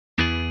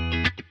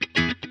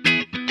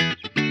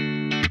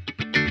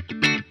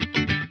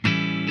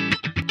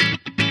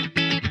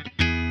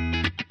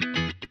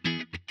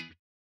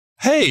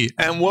Hey,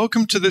 and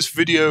welcome to this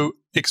video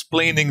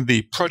explaining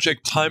the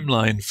project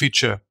timeline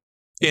feature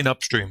in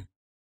UpStream.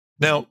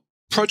 Now,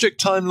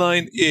 project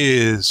timeline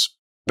is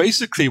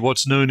basically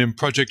what's known in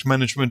project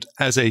management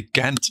as a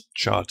Gantt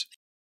chart.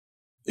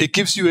 It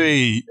gives you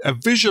a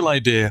visual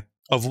idea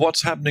of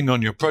what's happening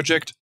on your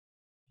project.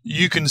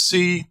 You can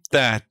see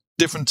that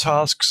different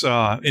tasks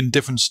are in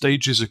different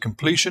stages of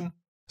completion.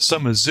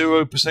 Some are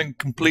 0%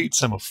 complete,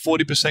 some are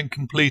 40%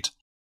 complete,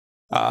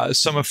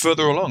 some are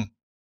further along.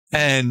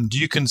 And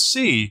you can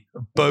see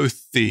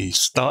both the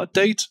start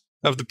date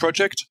of the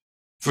project.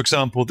 For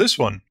example, this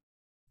one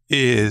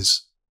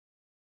is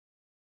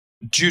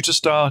due to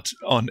start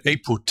on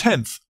April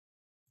 10th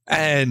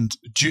and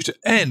due to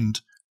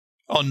end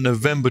on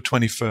November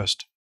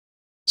 21st.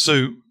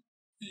 So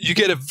you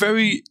get a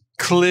very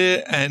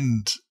clear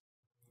and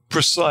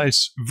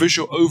precise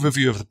visual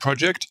overview of the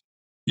project.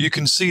 You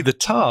can see the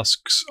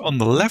tasks on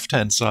the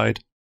left-hand side,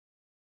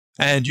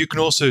 and you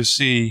can also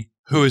see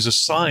who is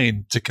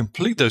assigned to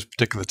complete those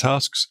particular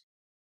tasks.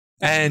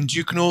 And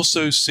you can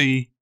also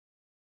see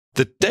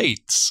the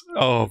dates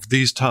of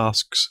these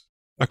tasks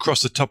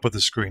across the top of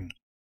the screen.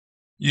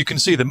 You can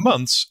see the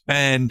months,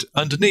 and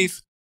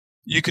underneath,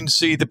 you can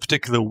see the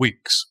particular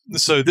weeks.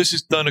 So this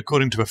is done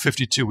according to a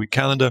 52-week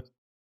calendar.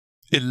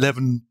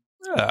 11,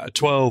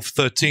 12,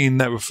 13,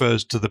 that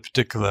refers to the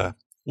particular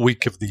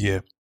week of the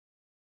year.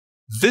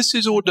 This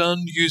is all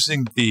done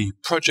using the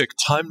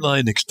project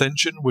timeline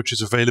extension, which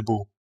is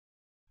available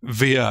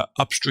via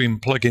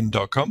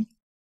upstreamplugin.com.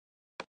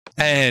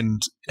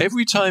 And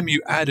every time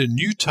you add a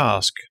new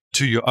task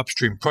to your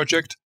UpStream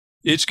project,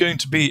 it's going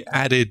to be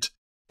added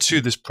to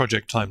this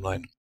project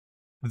timeline.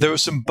 There are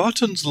some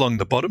buttons along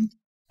the bottom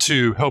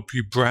to help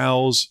you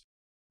browse.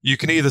 You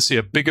can either see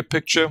a bigger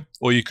picture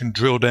or you can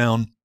drill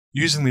down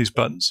using these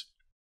buttons.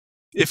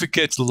 If it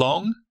gets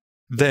long,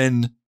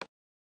 then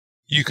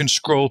you can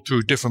scroll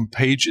through different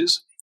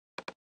pages.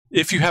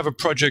 If you have a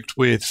project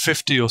with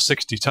 50 or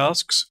 60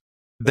 tasks,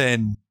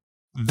 then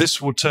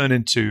this will turn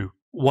into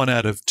 1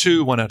 out of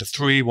 2, 1 out of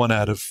 3, 1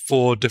 out of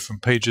 4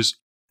 different pages,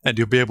 and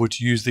you'll be able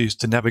to use these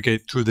to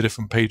navigate through the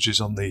different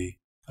pages on the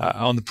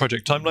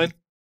project timeline.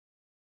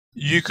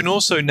 You can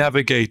also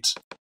navigate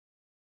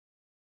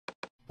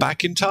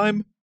back in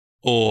time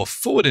or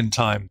forward in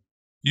time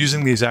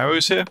using these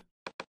arrows here.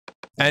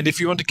 And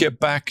if you want to get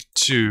back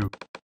to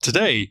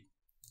today,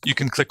 you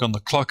can click on the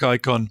clock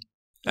icon,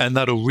 and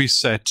that'll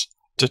reset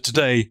to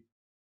today.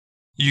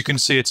 You can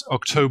see it's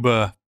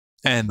October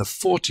and the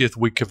 40th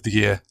week of the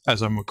year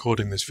as I'm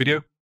recording this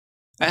video.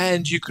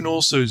 And you can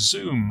also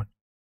zoom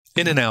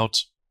in and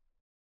out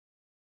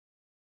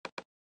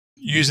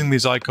using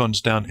these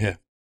icons down here.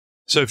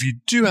 So if you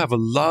do have a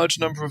large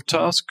number of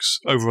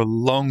tasks over a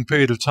long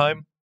period of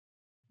time,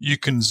 you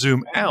can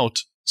zoom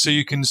out so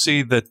you can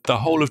see that the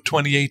whole of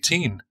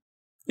 2018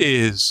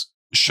 is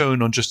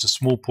shown on just a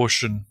small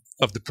portion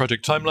of the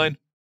project timeline.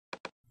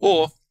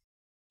 Or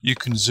you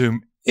can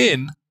zoom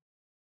in.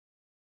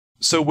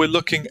 So we're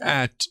looking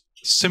at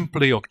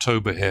simply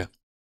October here.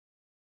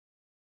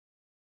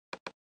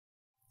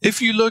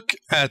 If you look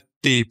at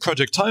the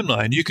project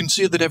timeline, you can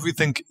see that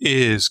everything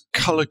is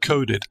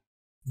color-coded.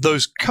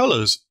 Those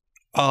colors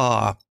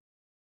are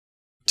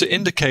to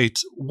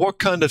indicate what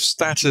kind of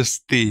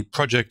status the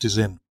project is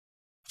in.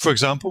 For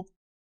example,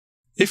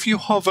 if you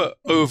hover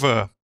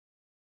over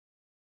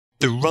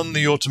the Run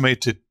the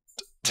Automated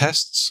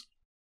Tests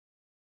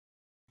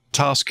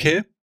task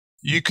here,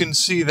 you can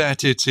see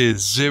that it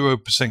is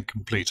 0%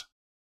 complete.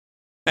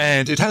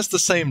 And it has the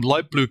same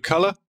light blue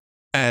color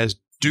as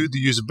do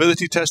the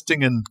usability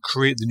testing and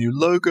create the new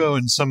logo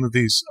and some of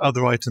these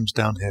other items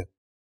down here.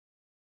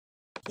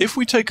 If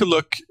we take a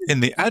look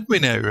in the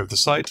admin area of the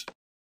site,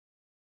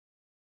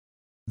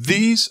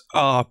 these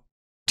are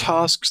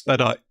tasks that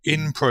are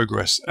in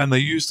progress and they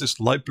use this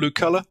light blue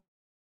color.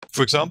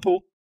 For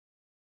example,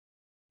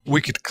 we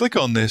could click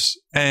on this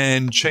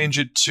and change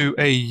it to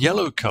a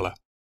yellow color.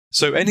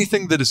 So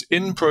anything that is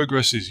in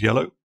progress is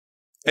yellow.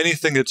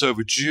 Anything that's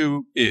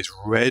overdue is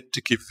red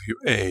to give you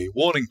a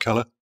warning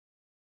color.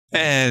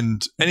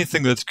 And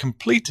anything that's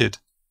completed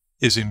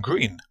is in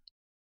green.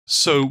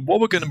 So what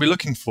we're going to be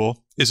looking for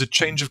is a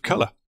change of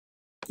color.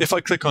 If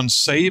I click on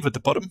Save at the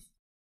bottom,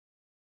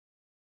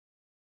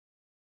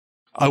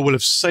 I will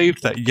have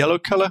saved that yellow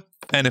color.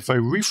 And if I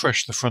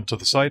refresh the front of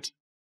the site,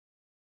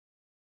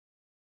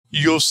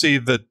 you'll see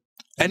that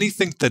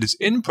anything that is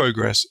in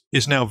progress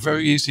is now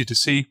very easy to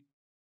see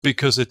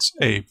because it's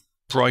a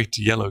bright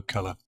yellow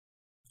color.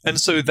 And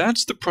so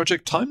that's the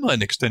project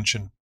timeline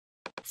extension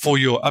for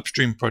your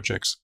UpStream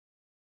projects.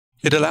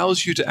 It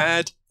allows you to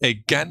add a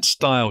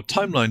Gantt-style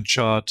timeline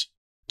chart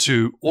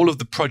to all of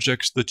the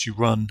projects that you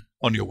run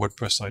on your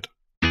WordPress site.